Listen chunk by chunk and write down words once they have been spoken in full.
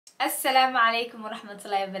السلام عليكم ورحمة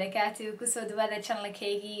الله وبركاته. كسو دوادا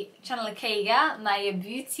channel كيغا مايا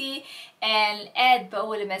بيوتي and add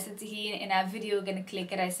بأول ما سنتهين إنا فيديو جن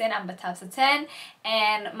كليك رايسين عم بتابستين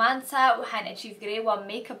and مانتا وحان achieve جري و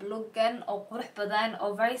makeup look جن أو قرح بدن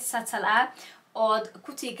أو very subtle ood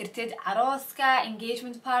ku tii kartid carooska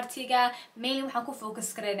engagement party-ga mainly waxaan ku focus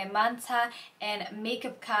karaynay maanta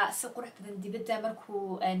makeup-ka si qurux badan dibadda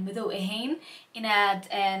markuu madow ahayn inaad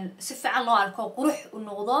si fiican loo arko qurux u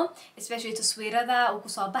noqdo especially taswiirada uu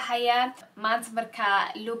kusoo baxaya maanta marka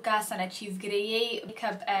look-gaasaan achieve gareeyay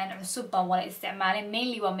makeup cusub baan wala isticmaalay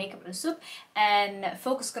mainly waa makeup cusub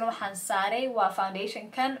focus-kana waxaan saaray waa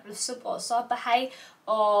foundation-kan cusub oo soo baxay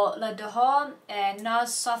oo la dhaho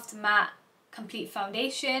NARS Soft Matte Complete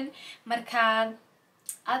Foundation marka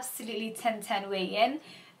absolutely 10 weeyaan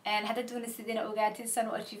hadda doonaysidina ogaatin san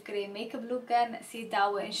u achieve gareey makeup look-gan si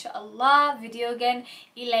daawo insha Allah video-gan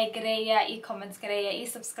i like gareeya i comment gareeya i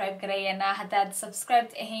subscribe gareeyana haddaad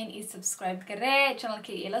subscribed ahayn i subscribe garee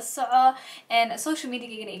channelkayga ila soco social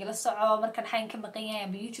media-gaygana igala soco markaan xayn ka maqan yahay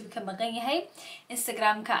amba YouTube ka maqan yahay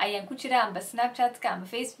Instagram-ka ayaan ku jira amba Snapchat-ka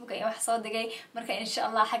amba Facebook ayaan wax soo dhigay marka insha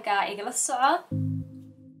Allah xagga igala soco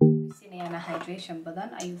أنا hydration بدن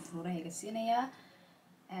أيو فورة هيك سينيا.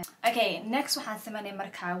 Okay next waxaan sameynay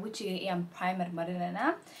marka wajiga iyaan primer marinayna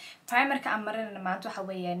primerka aan marinayna maanta waxa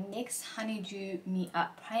weeyaan NYX Honeydew Me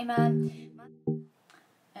Up primer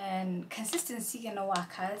and consistency-gana waa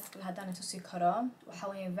kaas haddaan tusi karo waxa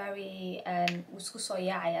weeyaan very isku soo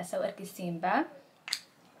yaacaya soo arkaysiinba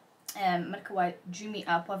marka waa Dreamy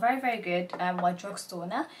Up waa very good waa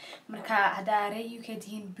drugstore-na marka haddaa ree UK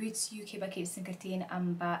tihiin Boots UK baa ka iibsan kartiin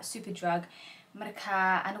amba Superdrug marka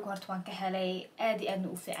anigu horta waan ka helay aad iyo aadna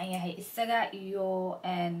u fiican yahay isaga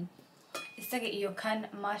iyo kan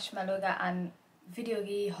marshmallow-ga aan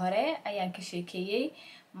videogii hore ayaan ka sheekeeyay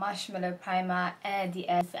marshmallow primer aad iyo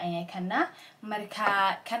aad fiican yahay kana marka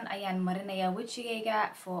kan ayaan marinayaa wajigayga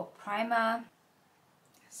for primer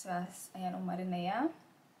saas ayaan u marinayaa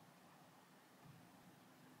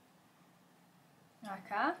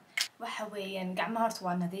waxa weeyaan gacmaha horta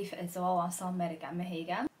waa nadiif isagoo waan soo maray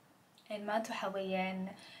gacmahayga maanta waxa weeyaan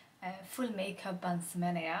full makeup baan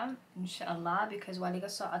sameynayaa insha Allah because waa liga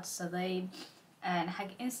soo codsaday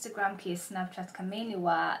xagga Instagram-ka iyo Snapchat-ka mainly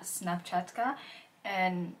waa Snapchat-ka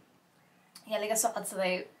yaa liga soo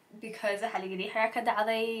codsaday because waxa laga dhigay ka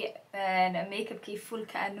dhacday makeup-kii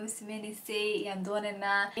full-ka aan noo sameynaysay yaan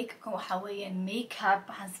doonaynaa makeup-kan waxa weeyaan makeup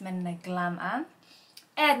waxaan sameynaynaa glam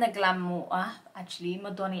aadna glam mu actually ma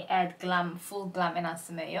doonay aad glam full glam inaan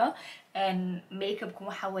sameeyo makeup-ku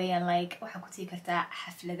waxa weeyaan like waxaa ku tii kartaa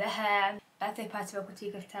xafladaha birthday party baa ku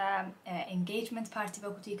tii kartaa engagement party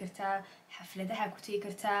baa ku tii kartaa xafladaha ku tii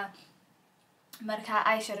kartaa marka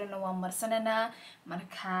eyeshadow-na waan marsananaa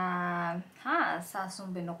marka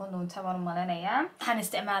saasun bay noqon doontaa waan malanayaa waxaan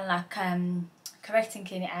isticmaalnaa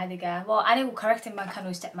correcting-keeni caadiga well anigu correcting baan kan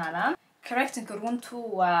u isticmaalaa correcting-ka runtu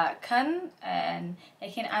waa kan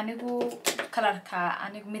laakiin anigu colorka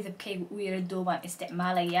anigu midabkayga u yara doobaan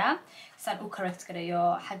isticmaalayaa saan u correct garayo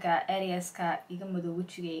xagga areaska iga madow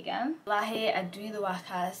wajigayga wallaahi adduunyada waa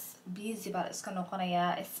kaas busy baa iska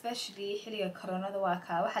noqonayaa especially xilliga coronada waa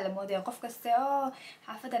kaa waxaa la moodayaa qof kaste oo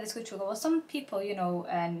xaafadda la iska jooga well some people you know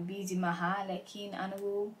busy maaha laakiin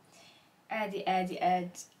anigu aad iyo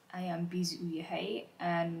aad ayaan busy u yahay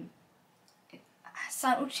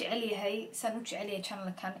saan u jecel yahay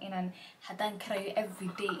channel-kan inaan haddaan karayo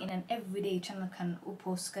everyday channel-kan u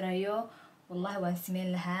post garayo wallahi waan sameyn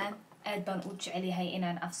lahaa aad baan u jecel yahay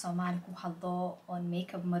inaan af Soomaali ku hadlo oon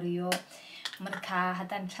makeup mariyo marka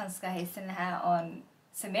haddaan chance-ka haysan lahaa oon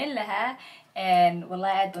sameyn lahaa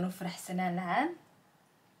wallahi aad baan u faraxsanaan lahaa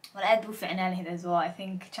wala aad buu fiicnaan lahayd as well I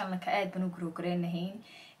think channel-ka aad baan u grow gareyn lahayn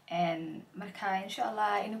marka insha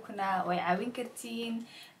Allah inunkuna way caawin kartiin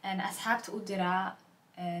asxaabta u diraa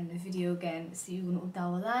video-gan si iyaguna u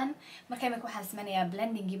daawadaan marka imika waxaan sameynayaa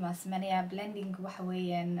blending-gii baan sameynayaa blending waxa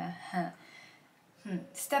weeyaan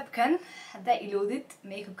step-kan haddaa ilowdid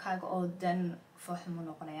makeup-kaaga oo dhan fooxumu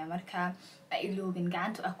noqonayaa marka iloobin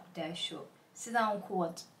gacanta ku daasho sidaan ku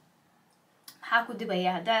wad maxaa ku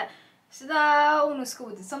dibaya haddaa sidaa unu iska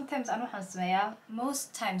wadid sometimes aan waxaan sameeyaa most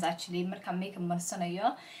times actually markaan makeup marsanayo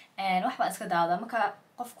wax baan iska daawada marka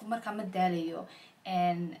qofku markaa ma daalayo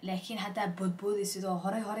laakiin haddaa boodboodaysid oo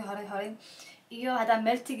hore iyo haddaa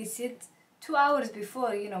meel tegisid 2 hours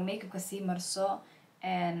before you know makeup-ka sii marso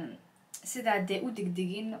sidaa dee u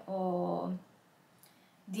degdegin oo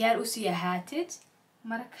diyaar usii ahaatid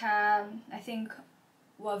marka I think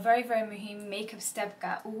waa very muhiim makeup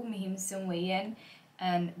step-ka ugu muhiimsan weeyaan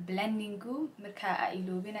blending-gu marka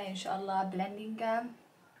iloobinaya insha Allah blending-ga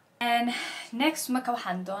And next marka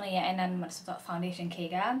waxaan doonayaa inaan marsado foundation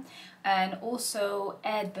kayga, and also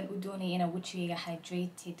aad baan u doonaya inaan wajigayga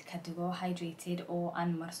hydrated ka dhigo, hydrated oo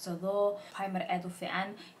aan marsado primer aad u fiican.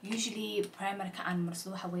 Usually primerka aan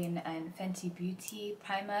marsado waxa weeyaan Fenty Beauty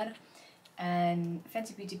primer, and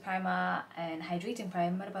Fenty Beauty primer and hydrating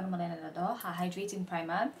primer baan umaleynaya dhaho, hydrating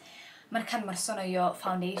primer. Markaan marsanayo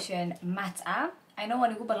foundation matte ah, I know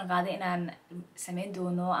waan igu ballan qaaday inaan sameyn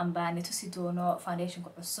doono amba natusi doono foundation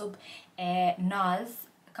cusub ee NARS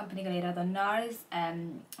company la yiraahdo NARS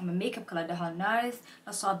ama makeup kala dhaho NARS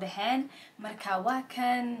la soo baxeen. Marka waa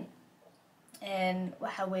kan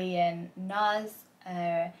waxa weeyaan NARS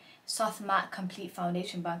soft matte complete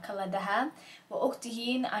foundation baan kala dhahaa. Waa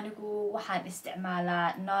ogtihiin anigu waxaan isticmaalaa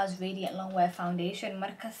NARS radiant longwear foundation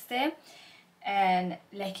markaste,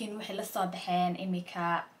 laakiin waxay la soo baxeen imika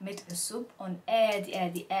mid cusub on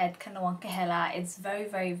aad kana waan ka helaa. It's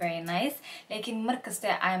very nice, laakiin markaste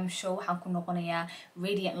I'm sure waxaan ku noqonayaa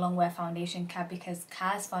radiant longwear foundation ka, because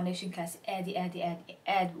kaas foundation kaas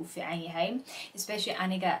aad buu u fiican yahay, especially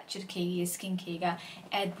aniga jirkayga iyo skinkayga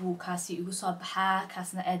aad buu kaasi igu soo baxaa.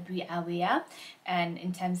 Kaasna aad buu i caawiyaa, and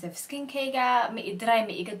in terms of skinkayga dry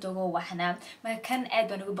ma iga dogo waxna. Marka kan aad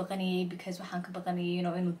baan ugu baqanayay, because waxaan ka baqanayay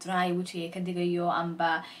inuu dry wajigayga ka dhigayo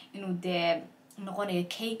amba inuu dee noqonayo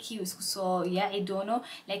cakey isku soo yaaci doono,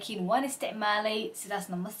 laakiin waan isticmaalay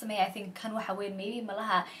sidaasna ma sameeyo. I think kan waxa weyn maybe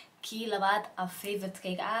malaha kii labaad af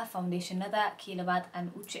favorite-kayga ah foundationada, kii labaad aan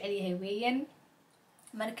u jecel yahay weeyaan.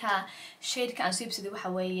 Marka shade-ka aan soo iibsaday waxa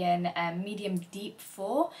weeyaan medium deep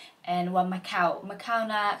 4, and waa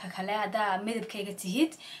Macao-na ka kale haddaa midabkayga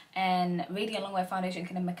tihid, and radiant longwear foundation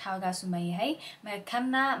kana Macao-gaas uma yahay. Marka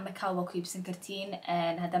kanna Macao waa ku iibsan kartiin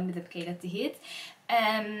haddaa midabkayga tihid.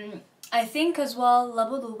 I think as well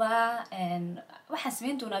labaduba waxaan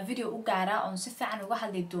sameyn doonaa video u gaara oon si fiican uga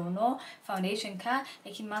hadli doono foundationka,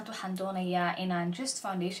 laakiin maanta waxaan doonayaa inaan just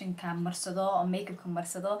foundationka marsado oo makeupka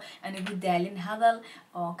marsado, aan igu daalin hadal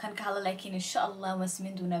oo kan ka hadla. Laakiin insha Allah waan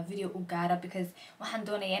sameyn doonaa video u gaara, because waxaan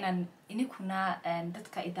doonayaa inaan inikuna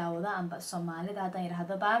dadka i daawada amba Soomaalida haddaan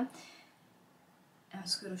yiraahdaba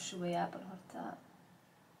isku rushubayaa bal horta.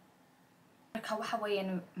 Marka waxa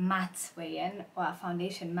weeyaan matte weeyaan, waa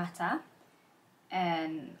foundation matte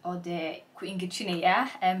oo dee ku ingejinaya.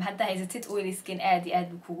 Haddaa haysatid oily skin aad iyo aad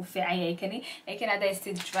buu kugu fiican yahay kani, laakiin haddaa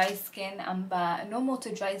haysatid dry skin amba normal to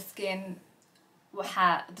dry skin waxa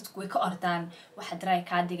dadku way ka ordaan waxa dry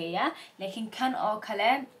kaa dhigaya. Laakiin kan oo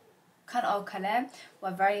kale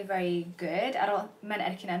waa very good. Man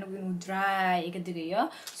arkin anigu inuu dry iga dhigayo,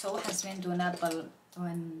 so waxaan sameyn doonaa bal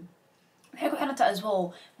waxay ku xiran tahay as well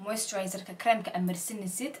moisturizerka creamka aad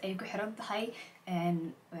marsanaysid ayay ku xiran tahay,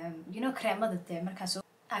 creamada dee markaas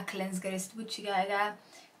aad cleanse garaysid wajigaaga,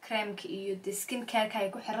 creamka iyo the skin careka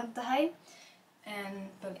ayay ku xiran tahay.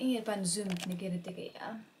 Bal in yar baan zoom nagala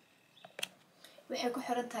degayaa. waxay ku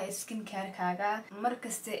xiran tahay skin care-kaaga.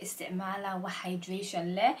 Markasta isticmaala wax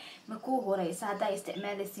hydration leh. Markuu horeysa haddaa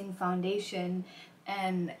isticmaalaysin foundation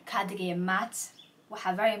ka dhigaya matte,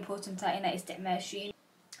 waxaa very important ah inaa isticmaashiin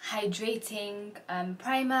hydrating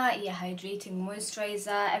primer iyo hydrating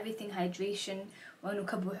moisturizer, everything hydration waanu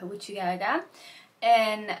ka buuxo wajigaaga.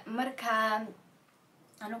 Marka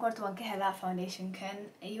anigu horta waan ka helaa foundationkan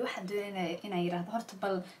iyo waxaan doonayaa inaan yiraahdo horta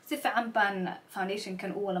bal si fiican baan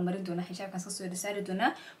foundationkan u wala marin doonaa, xijaabkan soo saari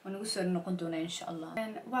doonaa, waan ugu soo noqon doonaa insha Allah.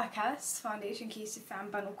 Waa kaas foundationkii si fiican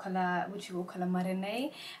baan wajiga u kala marinay.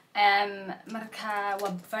 Marka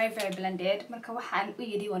waa very blended. Marka waxaan u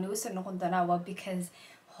yidhi waan ugu soo noqon doonaa waa because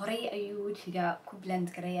horey ayuu wajiga ku blend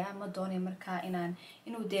garayaa, ma doonay marka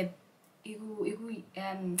inuu dee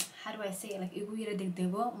how do I say like igu yara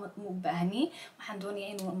degdego ma u baahni. Waxaan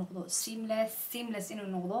doonayaa inuu noqdo seamless inuu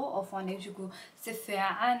noqdo oo foundationku si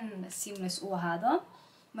fiican seamless u ahaado.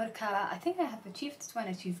 Marka I think I have achieved it, waan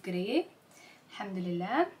achieve gareeyay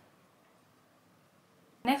alxamdulillah.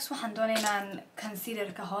 Next waxaan doonayaa inaan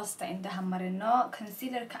concealerka hoosta indhaha marino.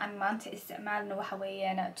 Concealerka aan maanta isticmaalno waxa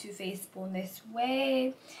weeyaan Too Faced Boldness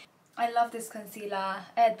Way. I love this concealer.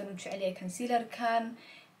 aad baan u jecel yahay concealerkan.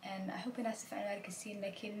 And I hope inaa si fiican arkaysiin,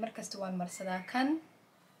 laakiin markasta waan marsadaa kan.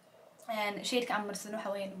 Shade-ka aan marsano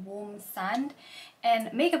waxa weeyaan Warm Sand.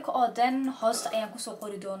 Makeupka oo dhan hoosta ayaan kusoo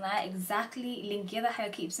qori doonaa exactly linkyada xaga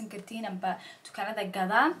ka iibsan kartiin amba dukaanada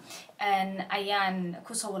gada ayaan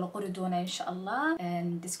kusoo wala qori doonaa insha Allah.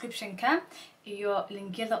 Description-ka iyo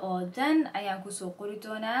linkyada oo dhan ayaan kusoo qori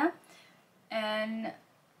doonaa.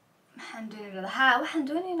 waxaan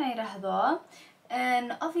doonayaa inaan yiraahdo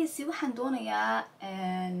obviously waxaan doonayaa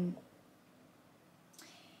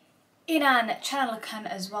inaan channelkan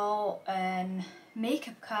as well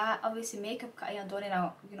makeupka obviously makeupka ayaan doonayna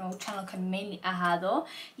you know channelka mainly ahaado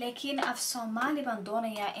laakiin af Somali baan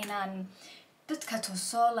doonayaa inaan dadka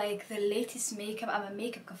tuso like the latest makeup ama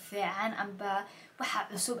makeupka fiican amba waxa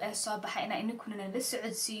cusub ee soo baxay inaan inkuna la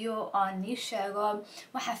socodsiiyo aan ni sheego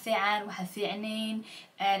waxa fiican waxa fiicnayn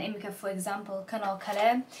and imika for example kan oo kale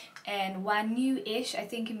and one new-ish I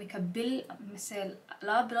think imika bill misal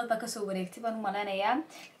laba bilood baa kasoo wareegtay baan u maleynayaa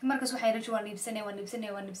markaas waxay rajo waan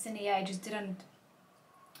iibsanaya I just didn't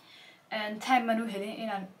and time manu helin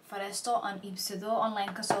inaan fariisto aan iibsado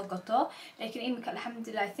online ka soo gato laakiin imika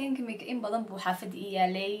alxamdulillah I think imika in badan buu xaafad ii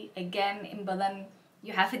yaalay again in badan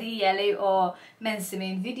you xaafad ii yaalay oo man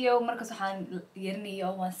sameyn video markaas waxaan yarinayo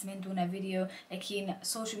waan sameyn doonaa video laakiin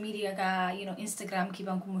social media ga you know Instagram kii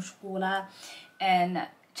baan ku mashquulaa and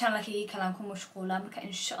channelkii kalaan ku mashquulaa marka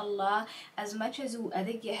insha Allah as much as uu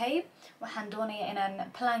adag yahay waxaan doonayaa inaan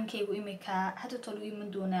plankaygu imika hadda tolo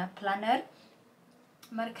iman doonaa planner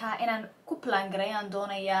marka inaan ku plan gareeyaan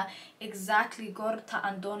doonayaa exactly goorta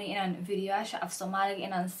aan doonay inaan videoyaasha af Soomaaliga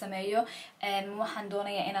inaan sameeyo and waxaan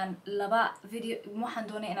doonayaa inaan laba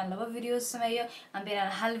video sameeyo amba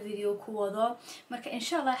inaan hal video ku wado marka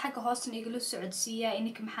insha Allah xagga hoosta igala socodsiiya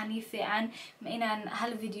ininka maxaan ii fiican ma inaan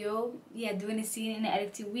hal video yaa doonaysiin inaan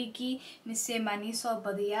aragti weekly mise ma nii soo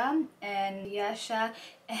badiyaa and yaasha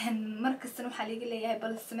and markasta waxaa laga leeyahay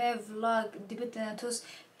bal samee vlog dibadana tus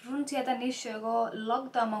runtii hadda nii sheego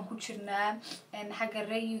lockdown baan ku jirnaa xagga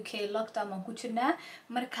reer UK lockdown baan ku jirnaa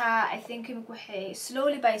marka I think waxay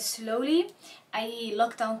slowly by slowly ay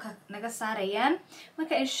lockdownka naga saarayaan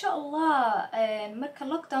marka insha Allah marka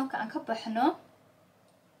lockdownka aan ka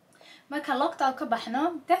baxno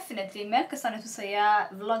definitely meel kastaan tusayaa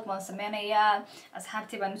vlog baan sameynayaa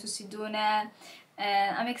asxaabtii baan tusi doonaa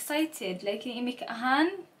I'm excited laakiin imika ahaan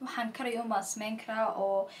waxaan karayo ma sameyn karaa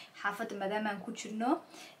oo xaafadda maadaama aan ku jirno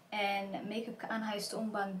and makeupka aan haysto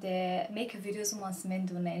baan de makeup videos waan sameyn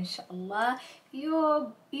doonaa insha Allah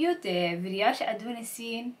iyo de videoyaasha aad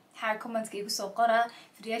doonaysiin xaa commentka igu soo qora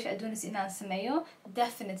videoyaasha aad doonaysiin inaan sameeyo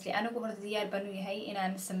definitely anigu horta diyaar baan u yahay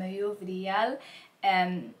inaan sameeyo videoyaal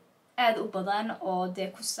aad u badan oo de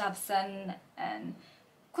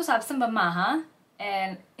ku saabsanba maaha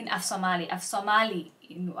in af Somali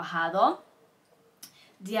inuu ahaado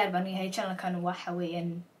diyaar baan u yahay channelkan waxa weeyaan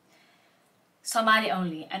Somali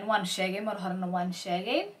only and one sheegay mar horena waan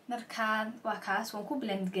sheegay marka waa kaas waan ku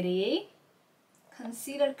blend gareeyay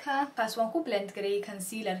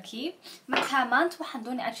concealerkii marka maanta waxaan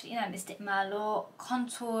doonayaa actually inaan isticmaalo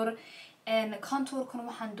contour and contourkan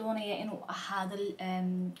waxaan doonayaa inuu ahaado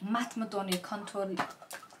matte ma doonayo contour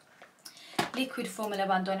liquid formula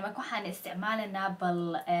baan doonay marka waxaan isticmaalanaa bal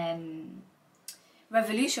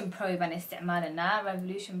Revolution Pro baan isticmaalanaa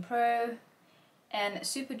Revolution Pro and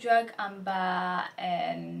Superdrug amba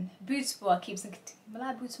Boots baa kiibsan kartid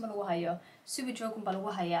malaha Boots ma lagu hayo Superdrug baa lagu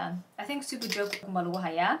hayaa I think Superdrug baa lagu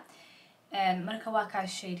hayaa marka waa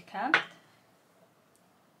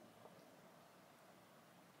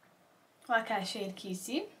kaa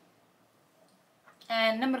shadekiisii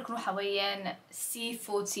and numberkan waxa weeyaan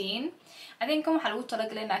C14 I think kan waxa lagu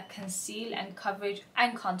talagalay inaa conceal and coverage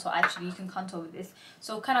and contour actually you can contour with this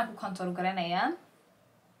so kana ku contour garanayaa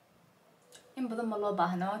in badan ma loo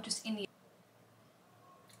baahno just in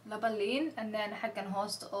laba lean and then xaggan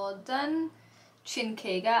hoosta oo dhan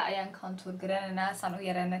chinkayga ayaan contour garanaynaa saan u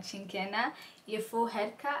yarana chinkeena iyo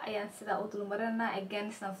foreheadka ayaan sidaa u dulmarinaa again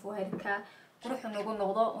saan foreheadka quruxu nagu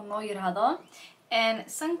noqdo oo noo yiraahdo and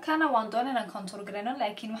sankana waan doonaa inaan contour garano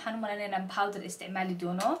laakiin waxaan u maleynayaa inaan powder isticmaali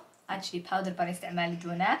doono actually powder baan isticmaali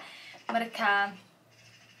doonaa marka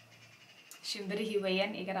shimbirihii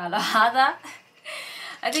weeyaan igara lahaada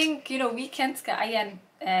I think you know weekendska ayaan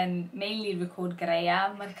mainly record garayaa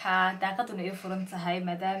marka daaqaduna ay furan tahay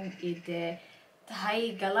maadaama ay tahay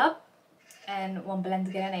galab and waan blend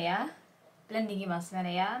garanayaa blendingii baan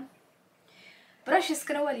sameynayaa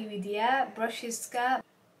brusheskana waa la weydiiyaa brusheska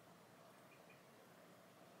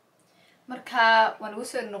marka waan ugu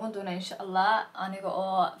soo noqon doonaa insha Allah aniga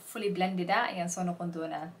oo fully blended ayaan soo noqon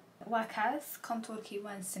doonaa waa kaas contourkii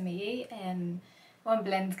waan sameeyay waan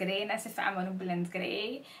blend gareeyay si fiican waan u blend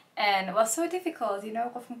gareeyay and was so difficult you know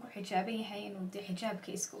qofku ku xijaaban yahay inuu de xijaabka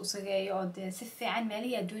iska usageeyo oo de si fiican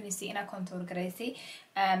meeliya doonaysay inaa contour gareysay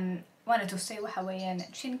waana tusay waxa weeyaan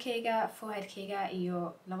chinkayga foreheadkayga iyo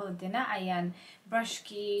labada dhinac ayaan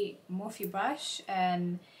brushkii Morphe brush and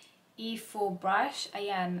E4 brush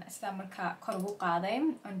ayaan isla markaa kor ugu qaaday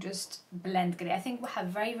and just blend garay. I think waxa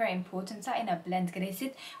very important ah ina blend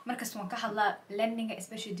garaysid markasta waan ka hadlaa blending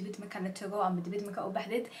especially dibid marka la tago ama dibid marka u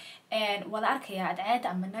baxdid and wala arkaya cadceed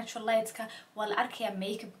ama natural lights ka wala arkaya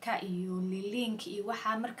makeup ka iyo link iyo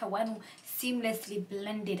waxa marka waa inuu seamlessly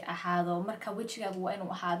blended ahaado marka wajigaaga waa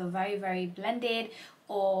inuu ahaado very blended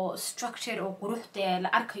oo structured oo quruxda la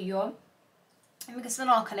arkayo iminka sidan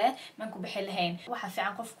oo kale maan ku bixi lahayn waxa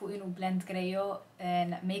fiican qofku inuu blend gareeyo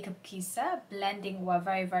makeup kiisa blending waa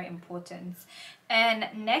very important and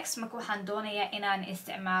next marka waxaan doonayaa inaan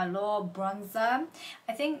isticmaalo bronzer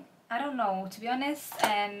I don't know to be honest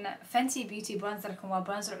and Fenty beauty bronzer kan waa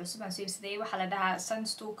bronzer cusub aan soo iibsaday waxa la dhahaa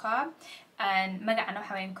Sunstalker and magacana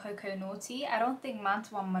waxa weyn Coco Naughty I don't think maanta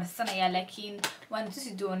waan marsanaya laakiin waan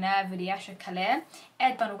tusi doonaa videoyaasha kale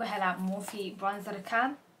aad baan uga helaa Morphe bronzer ka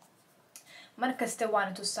markasta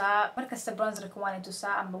waan tusaa bronzer kan waan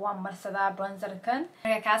tusaa amba waan marsadaa bronzer kan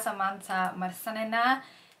marka kaasa maanta marsanayna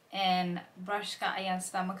and brush ka ayaan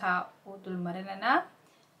sida marka u dul marinayna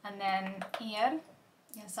and then here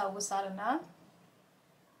yasa ugu saarana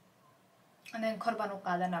and then kor baan u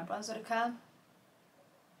qaadana bronzer ka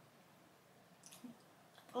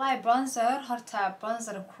like bronzer horta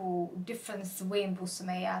bronzer ku difference weyn buu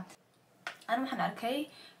sameeyaa aan waxaan arkay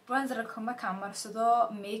bronzer kuma ka marsado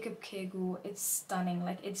makeup keegu it's stunning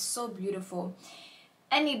like it's so beautiful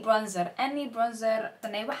any bronzer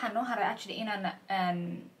tanay waxaan noo haray actually inaan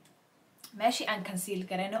meeshii aan conceal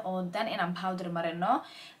garayno oo dan inaan powder marino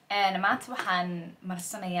and maanta waxaan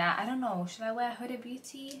marsanayaa I don't know should I wear Huda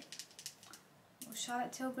Beauty or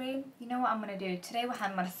Charlotte Tilbury you know what I'm gonna do today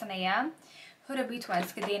waxaan marsanayaa Huda Beauty waan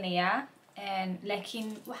iska daynayaa and laakiin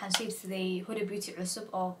waxaan soo iibsaday Huda Beauty cusub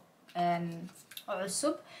oo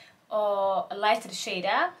cusub oo lighter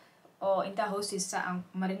shade oo inta hoostiisa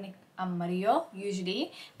aan mariyo usually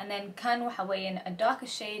and then kan waxa weeyaan a darker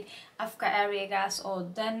shade afka areagaas oo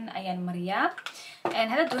dan ayaan mariyaa and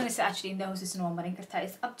hada doonaysa actually inta hoostiisa waa marin kartaa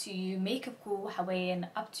it's up to you makeupku waxa weeyaan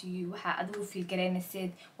up to you waxa adigu feel garanaysid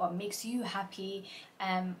what makes you happy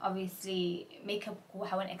obviously makeupku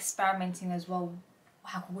waxa weeyaan experimenting as well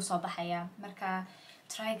waxa kugu soo baxaya marka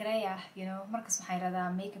try gareeya you know markas waxay radaa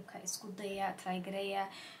makeupka isku daya try gareeya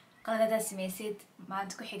qaladaada samaysid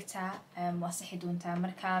maanta ku xigta waa saxi doontaa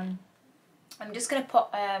marka I'm just gonna put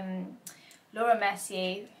Laura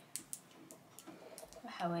Mercier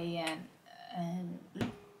waxa weeyaan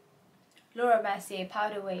Laura Mercier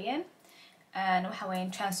powder weeyaan and waxa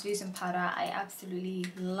weeyaan translucent powder I absolutely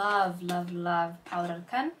love powder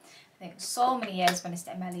kan I think so many years baan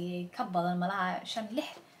isticmaaliyay ka badan malaha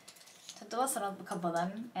 5-6 sanadood ka badan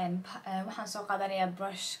and waxaan soo qaadanayaa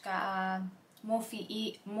brushka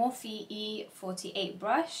Morphe E48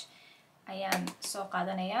 brush ayaan soo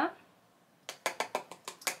qaadanayaa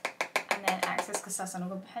and then accesska saasaan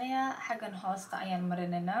uga bixinayaa xaggan hoosta ayaan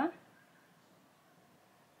marinaynaa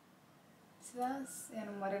sidaas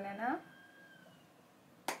ayaan marinaynaa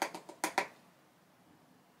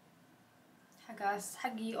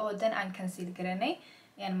xaggii oo dan aan conceal garanay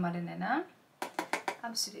ayaan marinaynaa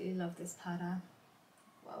absolutely love this powder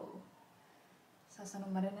wow saasaan u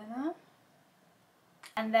marinaynaa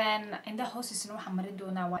and then inda hoostiisana waxaan marin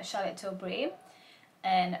doonaa waa Charlotte Tilbury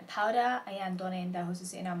and powder ayaan doonaya inda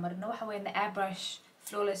hoostiisa inaan marino waxa weeyaan the airbrush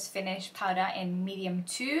flawless finish powder in medium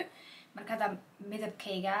 2 marka hada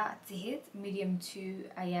midabkayga tihid medium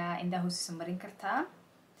 2 ayaa inda hoostiisa marin kartaa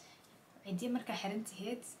cidii marka xiran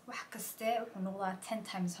tihid wax kaste wuxuu noqdaa 10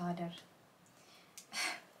 times harder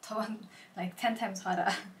like 10 times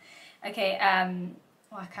harder okay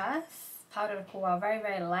waa kaas powderku waa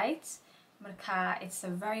very light marka it's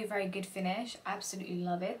a very good finish absolutely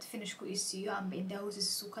love it finishku isiyo amba inta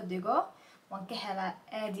hoostiisa ka dhigo waan ka helaa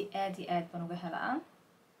aad baan uga helaa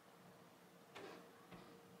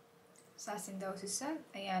saas inta hoostiisa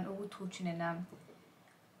ayaan ugu tuujinaynaa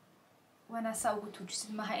wana saa ugu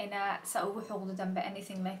tuujisid maha inaa saa ugu xoqdo dambe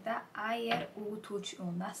anything like that ayar ugu tuuji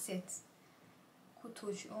that's it ku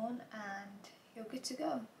tuuji and you're good to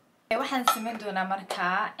go waxaan sameyn doonaa marka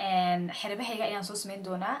xirabahayga ayaan soo sameyn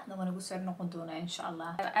doonaa waan ugu soo noqon doonaa insha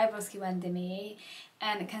Allah eyebrowski waan dameeyay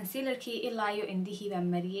and concealerkii ilaa iyo indihii baan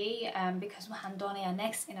mariyay because waxaan doonayaa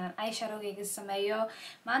next inaan eyeshadowgayga sameeyo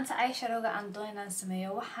maanta eyeshadowga aan doonay inaan sameeyo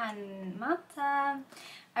waxaan maanta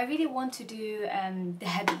I really want to do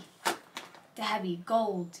dahabi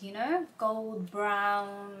gold you know gold brown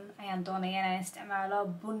ayaan doonaya inaan isticmaalo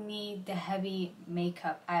bunni dahabi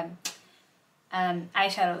makeup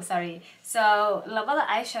eyeshadow sorry so labada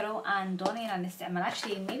eyeshadow aan doonay inaan isticmaalo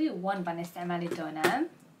actually maybe one baan isticmaali doonaa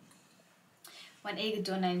waan eegi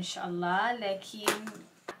doonaa insha Allah laakiin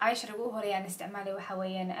eyeshadow ugu horeeya aan isticmaalay waxa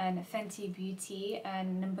weeyaan Fenty Beauty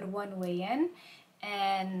number 1 weeyaan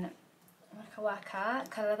marka waa ka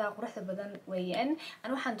kalarada quruxda badan weeyaan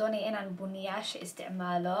waxaan doonayaa inaan buniyaasha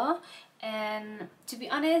isticmaalo to be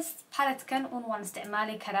honest palettekan waan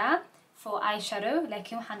isticmaali karaa for eyeshadow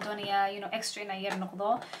laakiin waxaan doonayaa extra inaan yar noqdo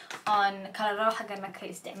on kalarada xaggana ka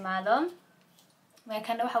isticmaalo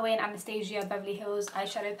Can waxa weeyaan Anastasia Beverly Hills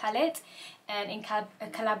eyeshadow palette and in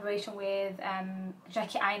collaboration with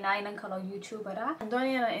Jackie Aina kalo YouTuber I'm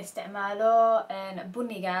doing isticmaalo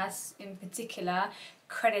bunigaas in particular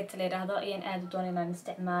credit leedahay ayaan aad u doonayaan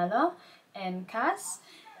isticmaalo kaas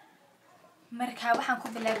marka waxaan ku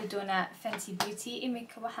bilaabi doonaa Fenty Beauty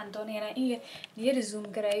imika waxaan doonayaa in yar zoom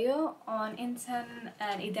gareeyo on intan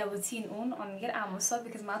idaawatiin on yar aamuso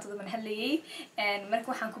because maanta dad man hadlayay marka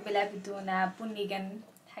waxaan ku bilaabi doonaa bunigan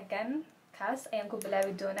xagan kaas ayaan ku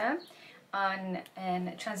bilaabi doonaa on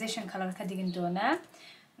transition color ka dhigin doonaa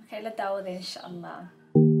marka ila daawada insha Allah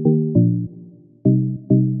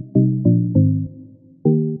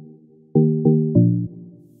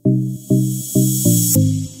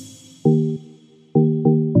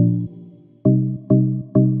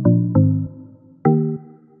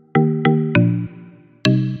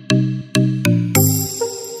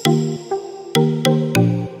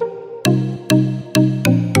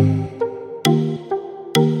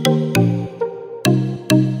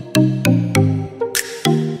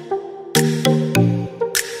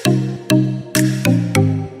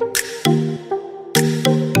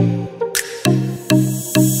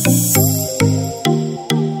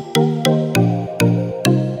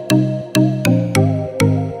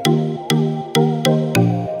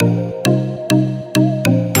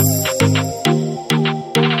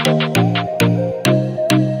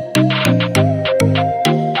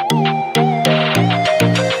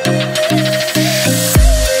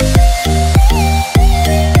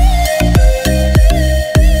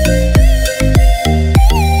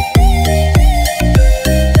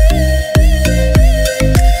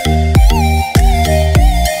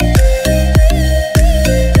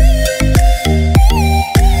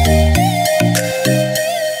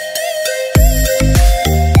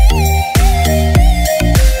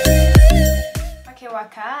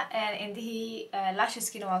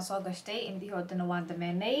lasheskiina waan soo gashtay indihii wadana waan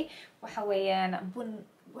dhameynay waxa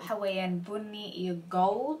weeyaan bunni iyo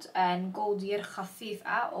gold yar khafiif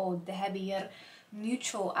ah oo dahabi yar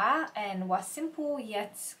neutral ah waa simple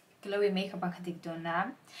yet glowy makeup aan ka dhigi doonaa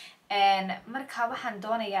marka waxaan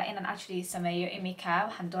doonayaa inaan actually sameeyo imika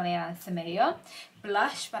waxaan doonayaa inaan sameeyo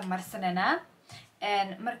blush baan marsananaa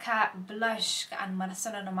marka blushka aan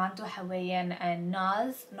marsanano maanta waxa weeyaan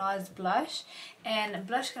NARS blush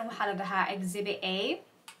blushkan waxaa la dhahaa Exhibit A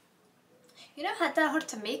haddaa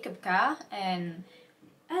horta makeupka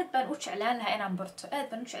aad baan u jeclaan lahaa inaan barto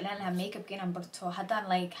makeupka inaan barto haddaan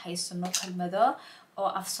like haysano kalmado oo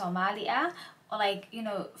af Somali ah like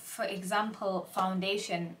for example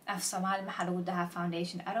foundation af Somali maxaa lagu dhahaa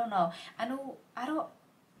foundation I don't know I don't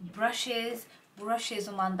brushes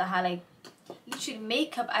umaan dhahaa like literally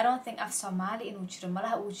makeup I don't think af Somali inuu jiro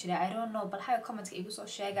malaha uu jira I don't know bal hayo commentka igu soo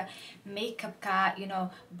sheega makeupka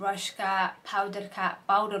brushka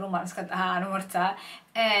powder uma iska dhahaan horta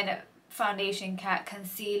foundationka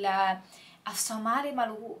concealer af Somali ma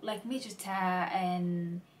lagu like ma jirtaa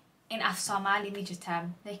in af Somali ma jirtaa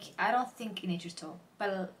like I don't think inay jirto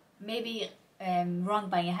bal maybe wrong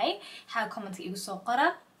baan yahay hayo commentka igu soo qora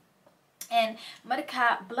marka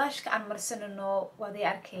blushka aan marsanano waday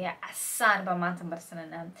arkaya casaan ba maanta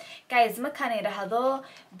marsanana guys markaan idhaahdo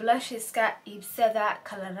blusheska iibsada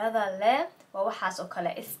kalarada leh waa waxaas oo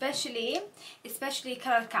kale especially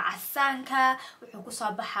kalarka casaanka wuxuu ku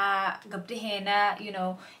soo baxaa gabdhaheena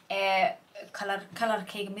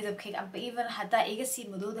kalarkayga midabkayga amba even haddaa iga sii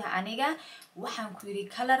madowdaha aniga waxaan ku yidhi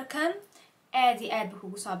kalarkan aad iyo aad buu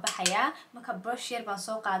kugu soo baxayaa marka brush yar baan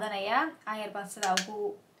soo qaadanayaa ayar baan sidaa ugu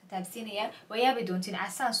taabsiinaya wayaabi doontiin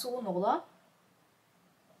casaan suu u noqdo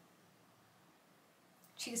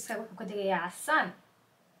cheeska wuxuu ka dhigayaa casaan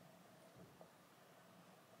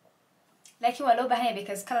laakiin waa loo baahan yahay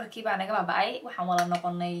because colorkii baa naga baaba'ay waxaan wada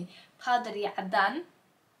noqonay powder iyo cadaan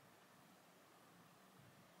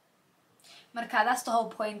marka that's the whole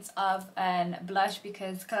point of blush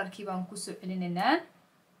because colorkii baan kusoo celinaynaa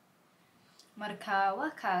marka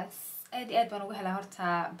waa kaas aad iyo aad baan ugu helaa horta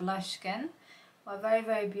blushkan waa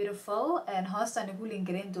very beautiful hoostaan igu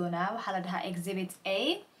lingarin doonaa waxaa la dhahaa Exhibit A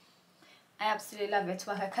I absolutely love it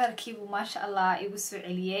waa colorkii buu maasha Allah igu soo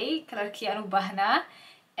celiyay colorkii aan u baahnaa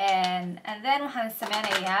and then waxaan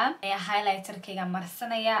sameynayaa highlighterkayga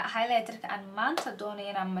marsanaya highlighterka aan maanta doonayo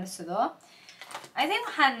inaan marsado I think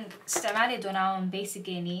waxaan isticmaali doonaa on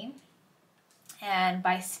basically and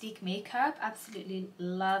by Sleek Makeup. Absolutely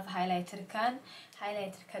love highlighter-kan.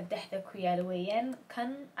 Highlighter-ka dhexda ku yaal weeyaan. Kan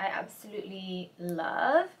I absolutely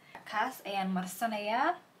love. Kaas ayaan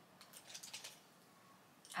marsanayaa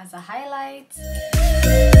as a highlight.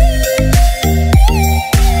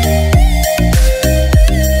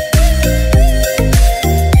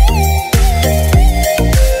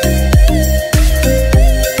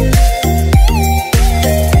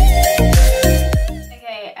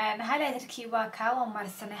 Waa kaa waan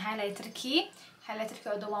marsanay highlighter-kii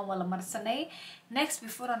oo dhan waan wala marsanay. Next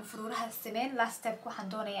before aan furuuraha sameyn last step waxaan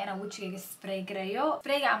doonayaa inaan wejigayga spray gareeyo.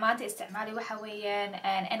 Sprayga aan maanta isticmaali waxa weeyaan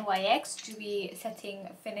NYX Dewy Setting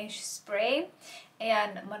Finish Spray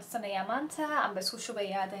ayaan marsanayaa maanta. Amba isku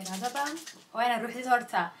shubayaa daynadaba. Waa inaan ruuxdid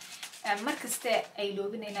horta markaste ay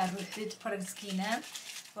loobin inaan ruuxdid productskiina.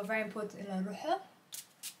 Waa very important inaan ruuxo.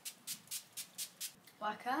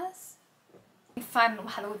 Waa kaas. Fun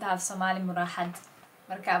waxaa lagu dhahaa Somali muraaxad.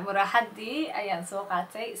 Marka muraaxadii ayaan soo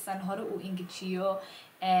qaatay isan hore u engejiyo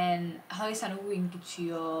hoysan ugu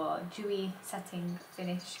engejiyo Dewy Setting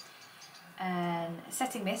Finish and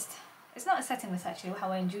setting mist. It's not a setting mist actually. Waxa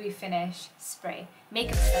weyn Dewy Finish Spray.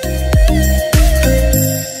 Makeup setting.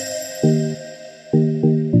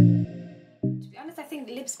 To be honest, I think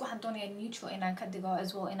lips waxaan doonayaa neutral inaan ka dhigo as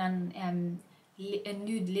well inaan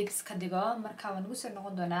nude lips ka dhigo. Marka waan ugu soo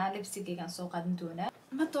noqon doonaa lipstickigaan soo qaadan doonaa.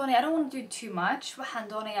 Ma doonay, I don't want to do too much. Waxaan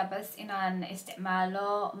doonayaa bas inaan isticmaalo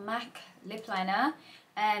MAC lip liner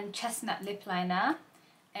and Chestnut lip liner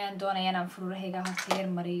and doonaya inaan furuurahayga horta yar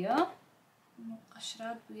mariyo.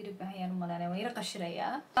 Qashraad buu yiri baahayaan malaynaya waan yar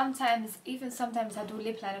qashirayaa. Sometimes hadduu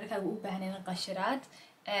lip linerkaaga u baahan yahay qashiraad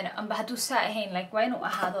amba hadduu saa ahayn like waa inuu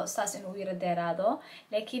ahaado saas inuu yara dheeraado.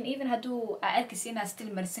 Laakiin even hadduu arkaysa inaad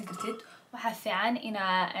still marsan kartid waxaa fiican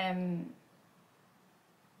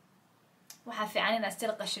inaad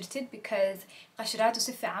still qashirtid because qashiraadu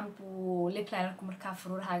si fiican buu lip linerku markaa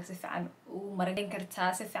furuurahaaga si fiican u marin kartaa,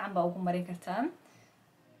 si fiican baa ugu marin kartaa.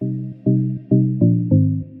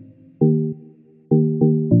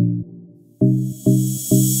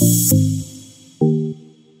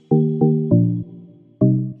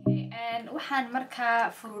 Marka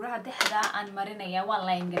furuuraha dhexda aan marinaya waan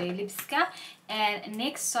line garay lipska and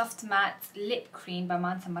next soft matte lip cream baa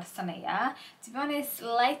maanta marsanaya. To be honest,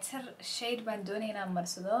 lighter shade baan doonaya inaan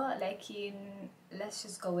marsado laakiin let's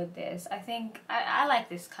just go with this. I think I like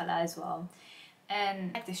this color as well and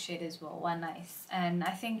I like this shade as well. One nice and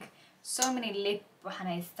I think so many lip waxaan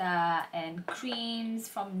haystaa and creams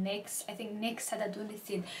from NYX. I think NYX hadda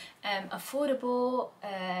doonaysid affordable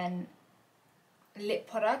and lip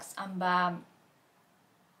products amba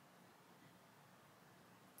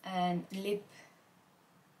and lip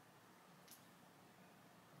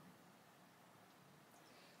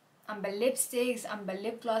lipsticks amba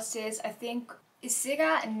lip glosses. I think isiga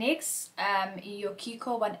NYX iyo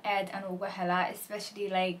Kiko one add aan uga helaa especially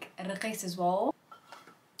like raqiis as well.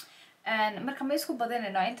 And marka ma isku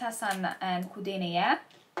badanayno intaasaan ku daynayaa.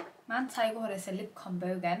 Maanta igu horeysa lip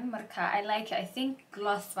combogan marka I like it. I think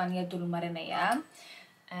gloss baan ya dul marinayaa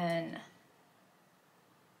and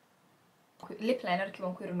lip linerkii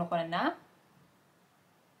baan ku yiri noqonaynaa.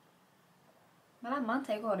 Malaha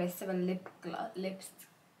maanta igu horeysa lips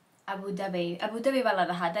Abu Dhabi baa la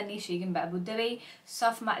dhahaa haddaan ii sheegin ba Abu Dhabi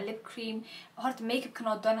soft matte lip cream. Horta makeup kan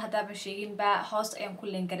oo doon haddaaban sheegin ba hoos ayaan ku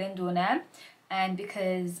link garan doonaa and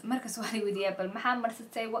because markas waan weydiiyaa bal maxaa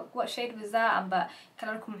marsatay what shade was that amba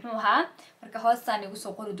kalarku muxuu ahaa marka hoostaan igu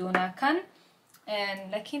soo qori doonaa kan and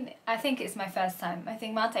laakiin I think it's my first time. I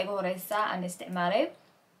think maanta igu horeysa aan isticmaalay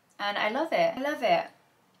and I love it.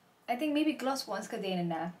 I think maybe gloss once ka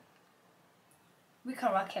daynanaa. We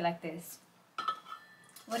can rock it like this.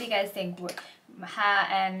 What do you guys think?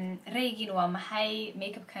 Reygin waa maxay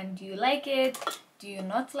makeup kan? Do you like it? Do you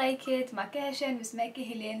not like it? Ma ka hesheen mise ma ka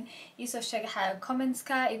helin? Isoo sheega comments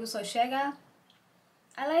ka igu soo sheega.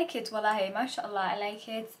 I like it wallahi, mashallah, I like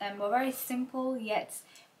it. We're very simple yet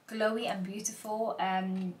glowy and beautiful.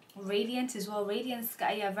 Radiant as well. Radiance ka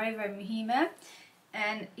ayaa very very muhiima.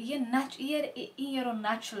 And you're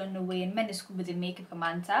natural in a way and men isku bedel makeup ka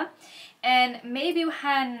maanta. And maybe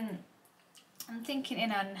I'm thinking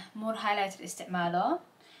in an more highlighter isticmaalo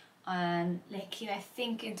لكن I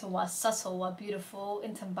think inta waa subtle waa beautiful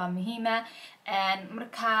intan baa muhiima and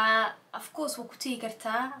marka of course waa ku tegi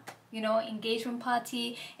kartaa you know engagement party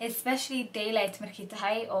especially daylight markii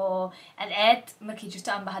tahay oo aad markii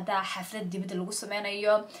jirto amba hadaa xaflad dibadda lagu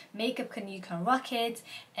sameynayo makeup can you can rock it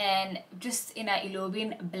and just ina iloobin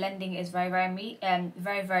blending is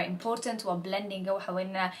very important waa blending waxa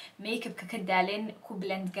weeyna makeup ka daalin ku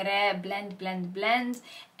blend gare blend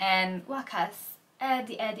and waa kaas aad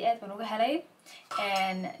baan uga helay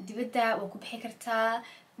and dibadda waa ku bixi kartaa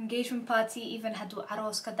engagement party even hadduu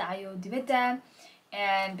aroos ka dhacayo dibadda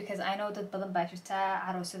and because I know dad badan baa jirta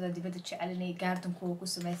aroosada dibadda jecel inay garden-kooda ku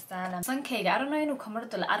samaystaan sankayga I don't know inuu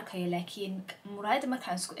kamarada la arkayo laakiin muraayada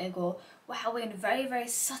markaan isku eego waxa weyn very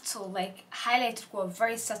subtle like highlighterku waa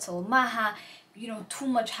very subtle maaha you know too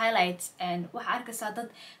much highlights and waxa arkaysaa dad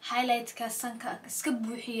highlightka sanka iska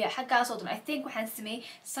buuxiya xaggaas oo dhan I think waxaan sameeyay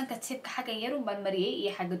sanka tipka xaggan yar u baan mariyay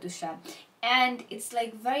iyo xagga dusha and it's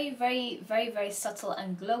like very subtle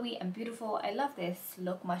and glowy and beautiful. I love this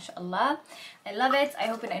look, mashallah. I love it. I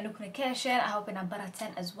hope in notification. I hope in a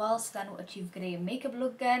baraten as well so that I achieve great makeup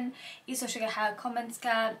look gun. Iso sugar ha comments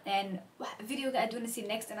ka and video I do want to see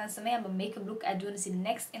next in Sameyo but makeup look I do want to see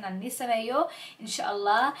next in Sameyo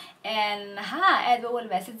inshallah and aad awal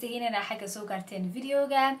message هنا حاجة سو قارتين video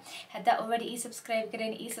ga هدا already subscribe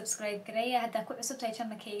قرين هدا ku cusub tahay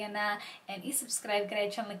channel kaygana and subscribe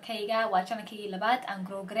قرين channel kayga waa channel kayga labaad aan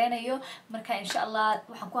grow garanayo marka insha Allah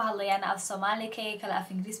waxaan ku hadlayaa af Somali kayga kala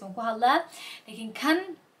af English baan ku hadlaa laakiin kan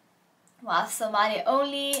waa Somali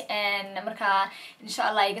only and marka insha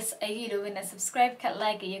Allah iga ilowina subscribe ka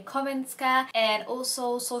like iyo comments ka and also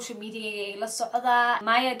social media la socda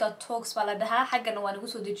maya.talks baa la dhahaa xaggana waan ugu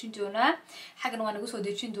soo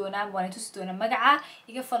dejin doonaa waan tusi doonaa magaca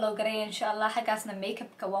iga follow gareeya insha Allah xaggaasna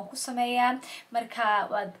makeup ka waan ku sameeyaa marka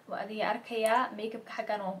waad adiga arkaya makeup ka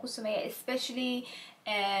xaggan waan ku sameeyaa especially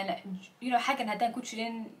and you know xaggan hadaan ku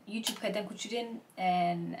jirin YouTube ka hadaan ku jirin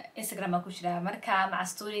and Instagram ku jira marka maca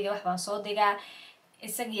story-ga wax baan soo dhigaa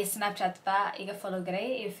isaga Snapchat ba iga follow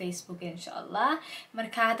gareey iyo Facebook insha Allah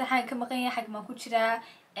marka hadda waxaan ka maqan yahay xag ma ku jira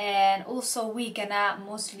and also weekana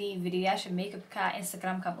mostly videoyaasha makeup ka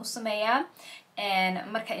Instagram ka u sameeyaa and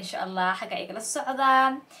marka insha Allah xaga igala socda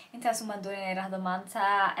intaas uma doonayay raahdo maanta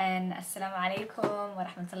and assalamu alaykum wa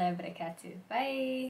rahmatullahi wa barakatuh bye